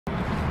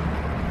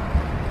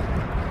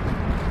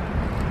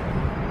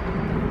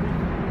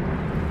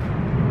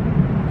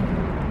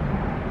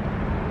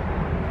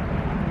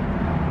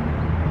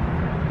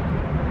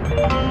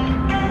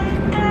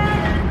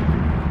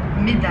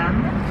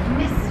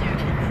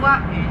Voie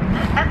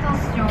 1,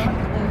 attention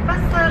au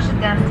passage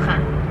d'un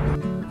train.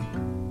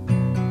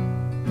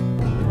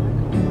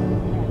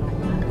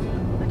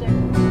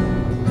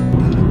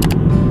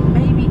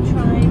 Maybe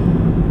try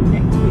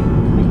next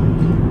week.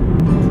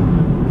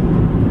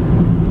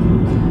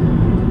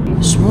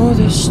 The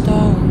smoothest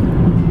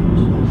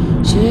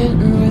stones,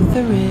 sitting with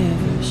the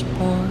river's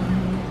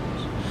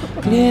bones,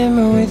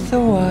 glimmer with the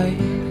white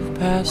of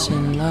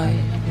passing light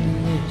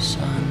in this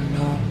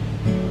unknown.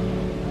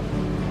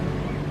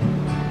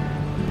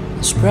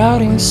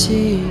 Sprouting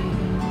seeds,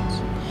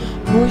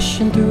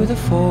 pushing through the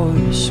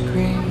forest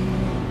green,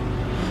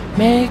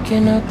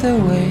 making up their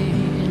way,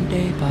 and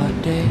day by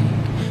day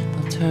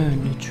they'll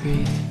turn to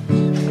trees.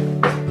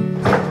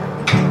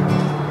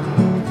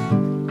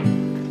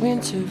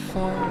 Winter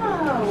falls.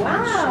 Oh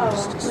wow!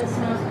 That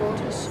smells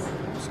gorgeous.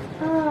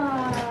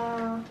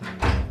 Oh,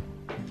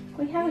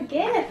 we have a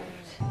gift.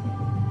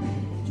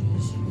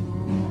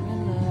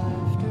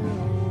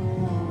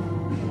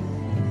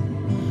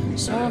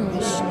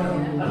 Summer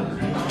snow,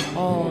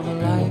 all the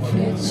life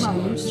it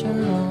seems to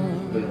know.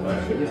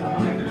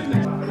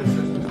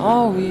 And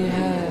all we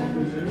have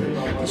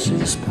is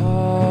just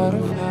part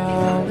of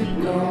how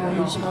it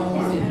goes,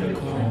 how it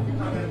goes.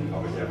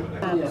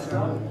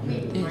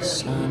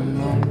 This I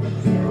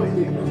know.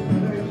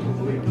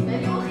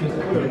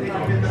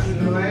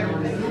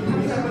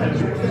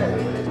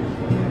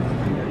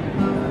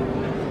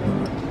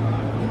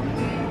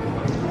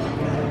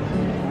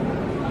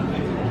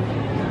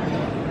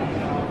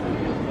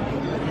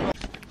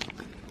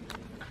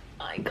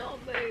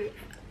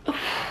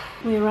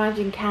 We arrived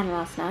in Cannes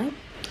last night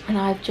and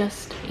I've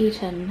just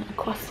eaten a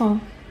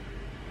croissant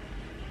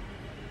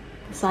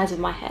the size of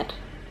my head.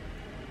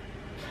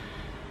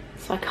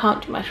 So I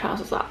can't do my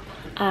trousers up.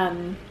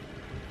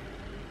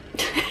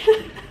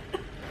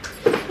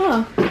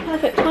 Oh,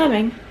 perfect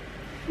timing.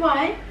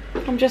 Why?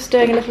 I'm just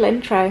doing a little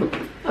intro.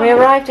 We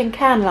arrived in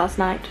Cannes last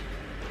night.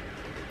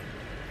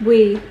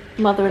 We,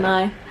 mother and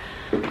I,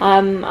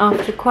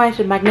 after quite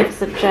a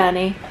magnificent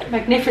journey.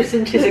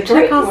 Magnificent is a It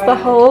great took us word. the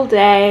whole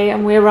day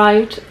and we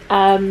arrived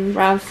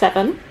around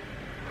 7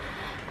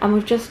 and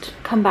we've just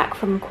come back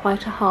from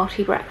quite a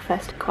hearty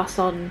breakfast.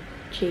 Croissant,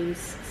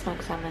 cheese,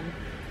 smoked salmon.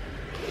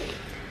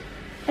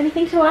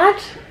 Anything to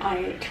add? I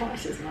ate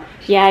twice as much.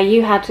 Yeah,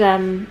 you had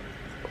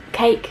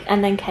cake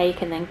and then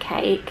cake and then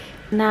cake.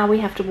 Now we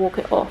have to walk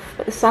it off,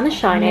 but the sun is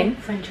shining.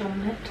 French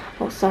omelette.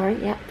 Oh sorry,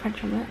 yeah,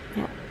 French omelette,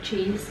 yeah.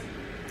 Cheese.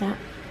 Yeah.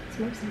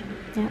 Smoked salmon.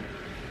 Yeah.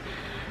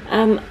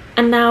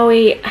 And now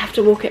we have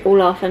to walk it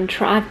all off and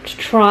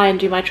try and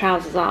do my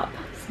trousers up.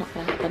 It's not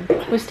going to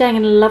happen. We're staying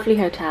in a lovely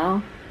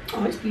hotel.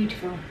 Oh, it's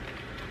beautiful.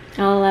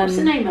 I'll What's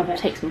the name of it?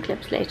 take some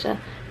clips later.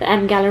 The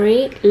M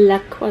Gallery, La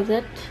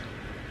Croisette.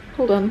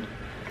 Hold on.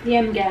 The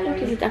M Gallery.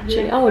 What is it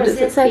actually? La Oh, does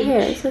it say Beach. here?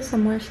 It says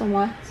somewhere.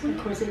 La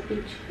Croisette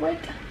Beach. Wait.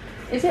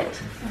 Is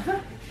it? Uh-huh.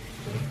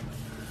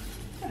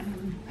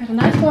 We had a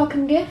nice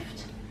welcome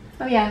gift.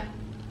 Oh yeah.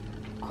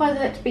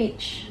 Croisette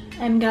Beach,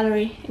 M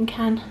Gallery in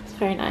Cannes. It's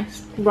very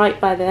nice. Right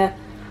by the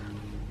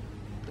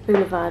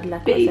Boulevard La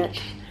Croisette.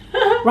 Beach.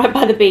 Right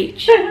by the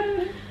beach.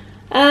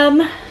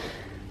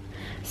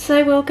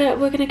 So we're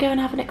going to go and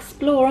have an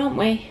explore, aren't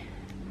we?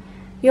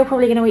 You're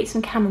probably going to eat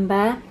some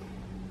camembert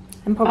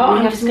and probably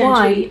I'm have just some going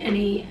wine. to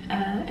eat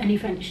any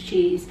French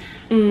cheese.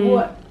 Mm.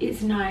 What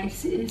is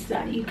nice is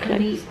that you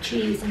can eat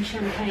cheese and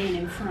champagne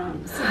in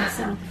France, in the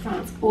south of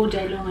France, all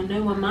day long, and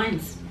no one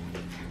minds.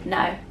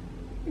 No,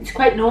 It's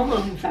quite normal,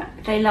 in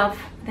fact. they love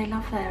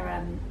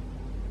their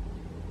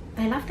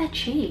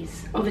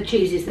cheese. Oh, the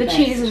cheese is the The best.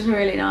 cheese is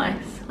really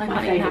nice. I My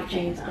can't even have favourite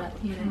thing cheese, about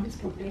but you know. France,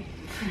 probably,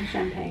 and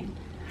champagne.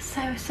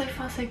 So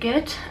far so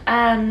good.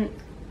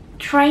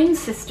 Train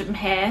system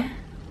here.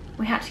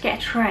 We had to get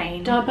a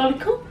train.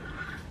 Diabolical?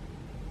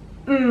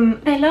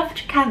 They love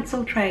to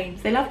cancel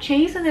trains. They love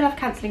cheese and they love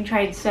cancelling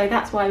trains. So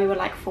that's why we were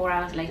like 4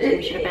 hours later.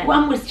 We should have been.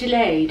 One was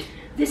delayed.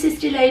 This is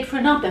delayed for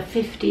another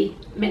 50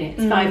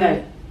 minutes,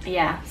 50.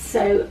 Yeah.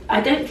 So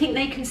I don't think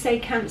they can say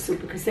cancel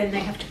because then they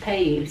have to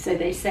pay you. So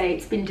they say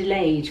it's been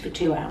delayed for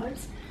 2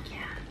 hours. Yeah.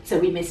 So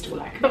we missed all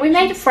our But we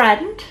made a connections.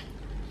 friend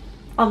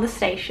on the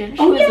station.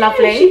 She Oh, was yeah,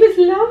 lovely. She was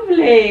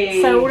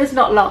lovely. So all is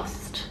not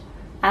lost.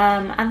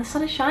 And the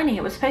sun is shining.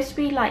 It was supposed to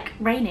be like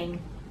raining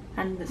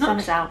and the sun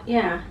is out.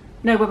 Yeah.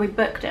 No, when we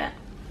booked it.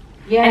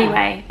 Yeah.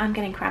 Anyway, I'm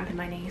getting cramp in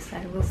my knees, so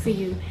we'll see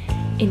you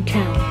in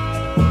town.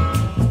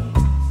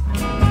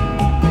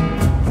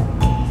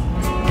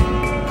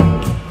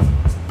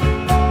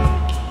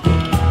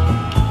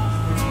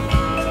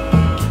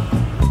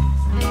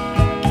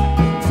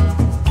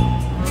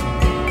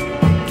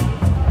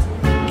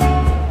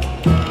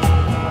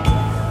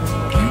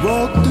 You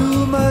walked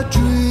through my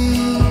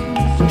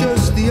dreams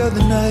just the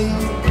other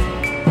night.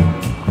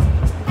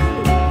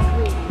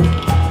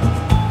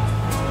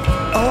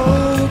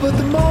 Oh, but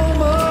the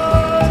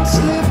moment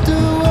slipped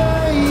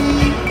away.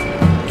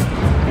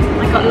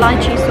 I got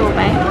lychee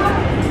sorbet.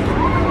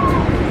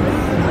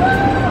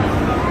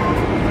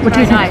 What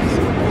Very nice.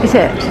 Is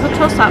it? It's a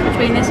toss up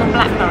between this and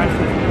blackcurrant.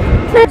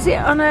 Is it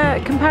on a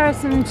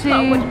comparison Got a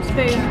to wooden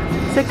spoon.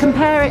 So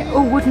compare it.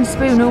 Oh, wooden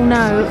spoon. Oh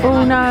no.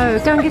 Oh no.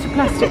 Go and get a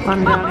plastic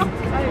one, darling.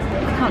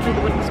 I can't do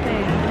the wooden spoon.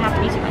 I have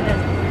to eat it like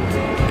this.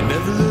 And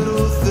every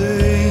little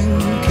thing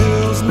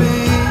kills me.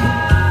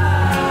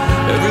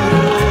 Every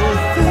little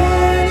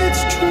thing,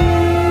 it's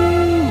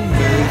true,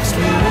 makes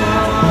me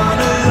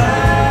wanna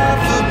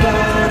laugh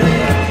about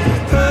it.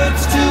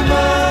 Hurts too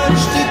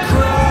much to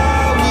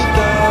cry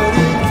without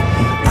it.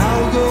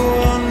 I'll go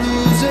on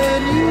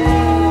losing you,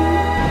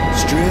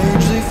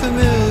 strangely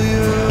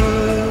familiar.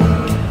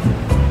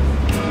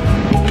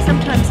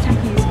 Sometimes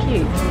tapping is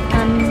cute.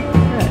 And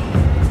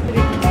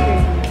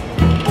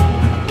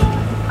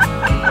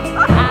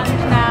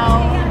now,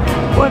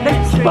 Well,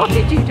 they've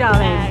spotted you,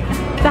 darling.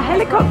 The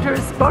helicopter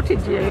has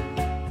spotted you.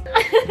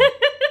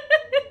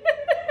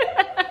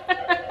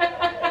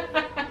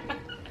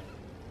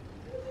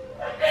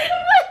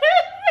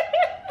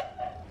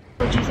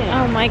 what do you think?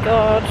 Oh my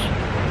god,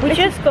 we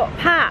just got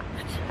papped.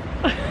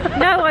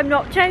 No, I'm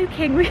not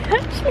joking. We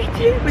actually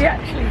did. We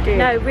actually did.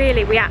 No,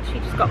 really, we actually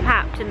just got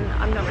papped, and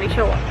I'm not really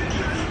sure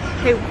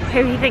who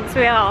he thinks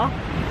we are.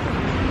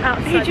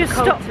 He just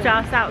stopped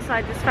us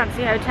outside this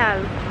fancy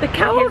hotel. The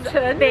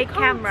Carlton. Big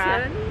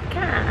camera.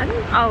 Can.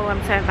 Oh,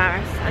 I'm so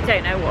embarrassed. I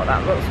don't know what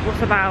that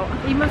was about.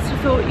 He must have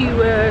thought you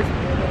were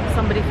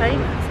somebody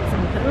famous or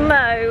something.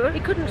 No, He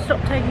couldn't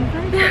stop taking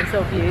photos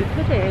of you,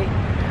 could he?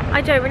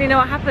 I don't really know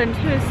what happened.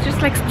 He was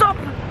just like, stop,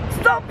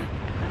 stop,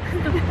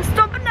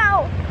 stop it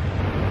now.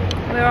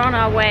 We're on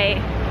our way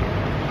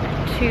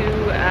to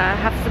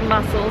have some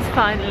mussels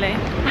finally.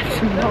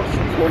 Some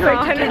nonsense. We're on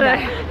our way to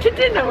dinner. To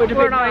dinner would have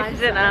We're been on our way nice.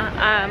 to dinner,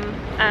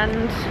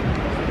 and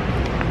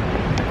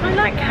I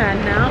like Can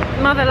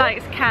now. Mother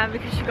likes Cam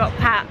because she got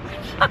papped.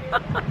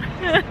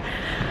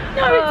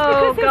 No, it's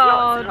because there's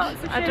God, lots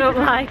and lots of I don't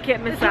like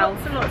it There's myself.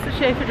 lots and lots of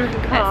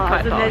chauffeur-driven quite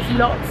cars, and posh. there's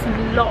lots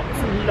and lots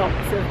and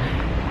lots of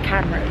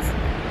cameras.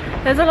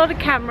 There's a lot of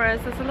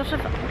cameras. There's a lot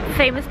of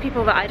famous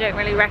people that I don't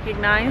really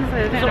recognise.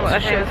 I don't know what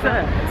Lots of they're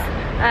famous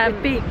for.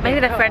 With big Maybe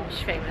they're cars. French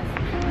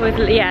famous. With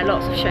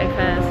lots of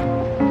chauffeurs.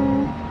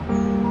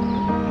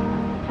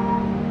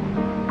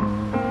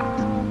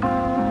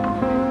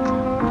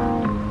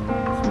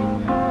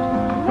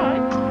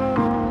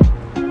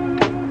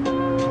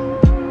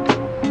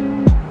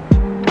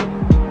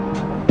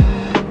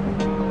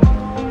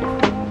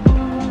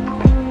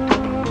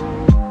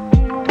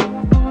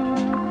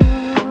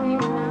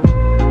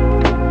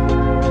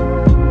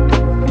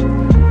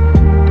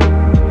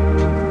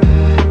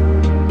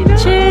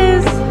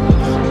 Cheers!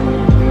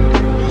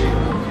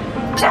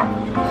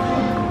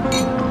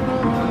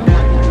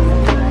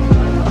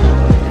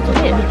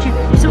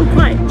 It's all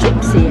quite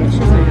gypsy-ish,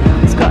 isn't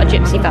it? It's got a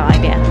gypsy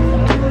vibe, yeah.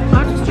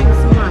 I'll just drink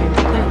some wine.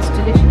 That's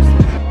delicious.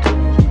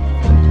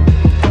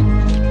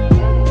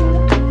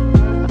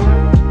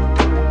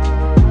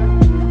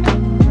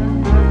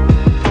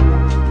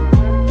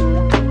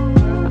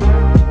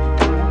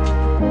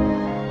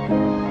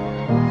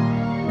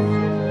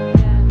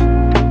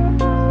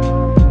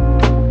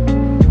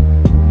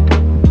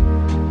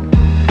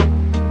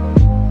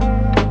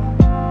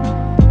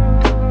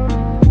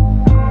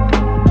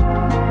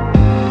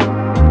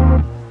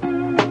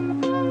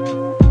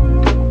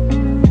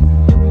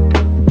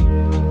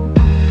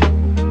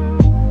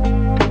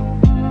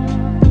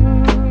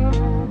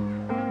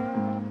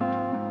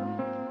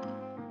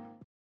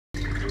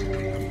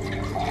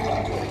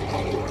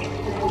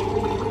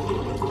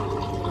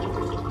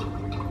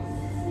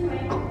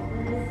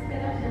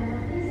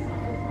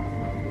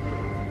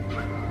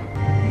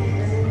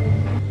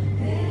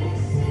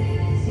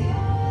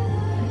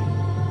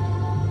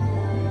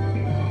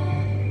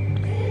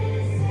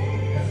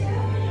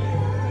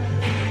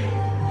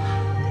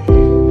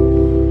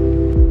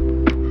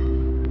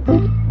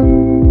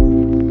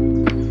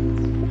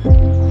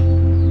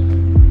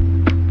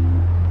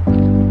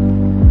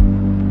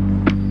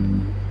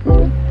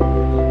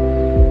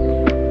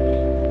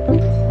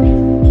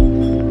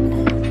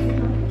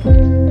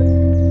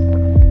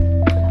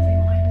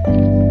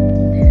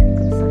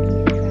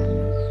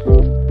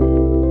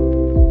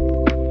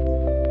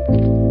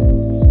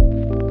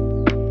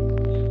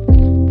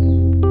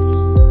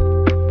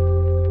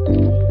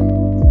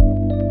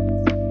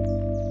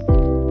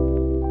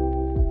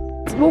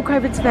 Walk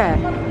over to there.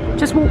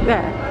 Just walk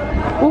there.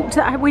 Walk to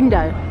that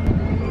window.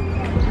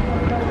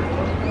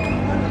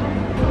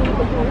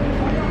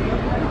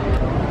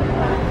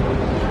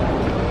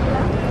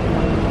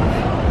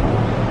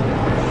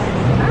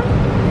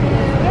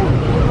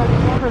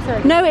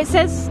 No, it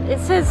says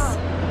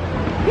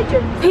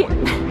pigeons.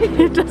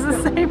 It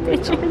doesn't say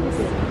pigeons.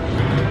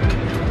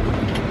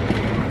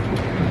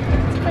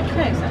 It's quite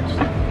close,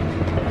 actually.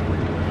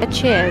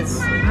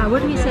 Cheers.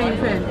 What do you say in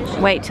French?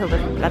 Wait till the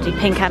bloody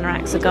pink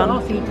anoraks are gone.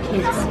 Coffee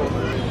kids.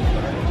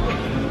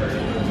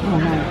 Oh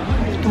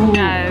no.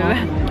 No.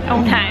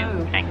 Oh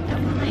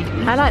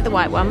no. I like the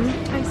white one.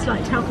 Tastes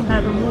like talcum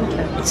powder and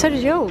water. So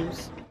does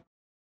yours.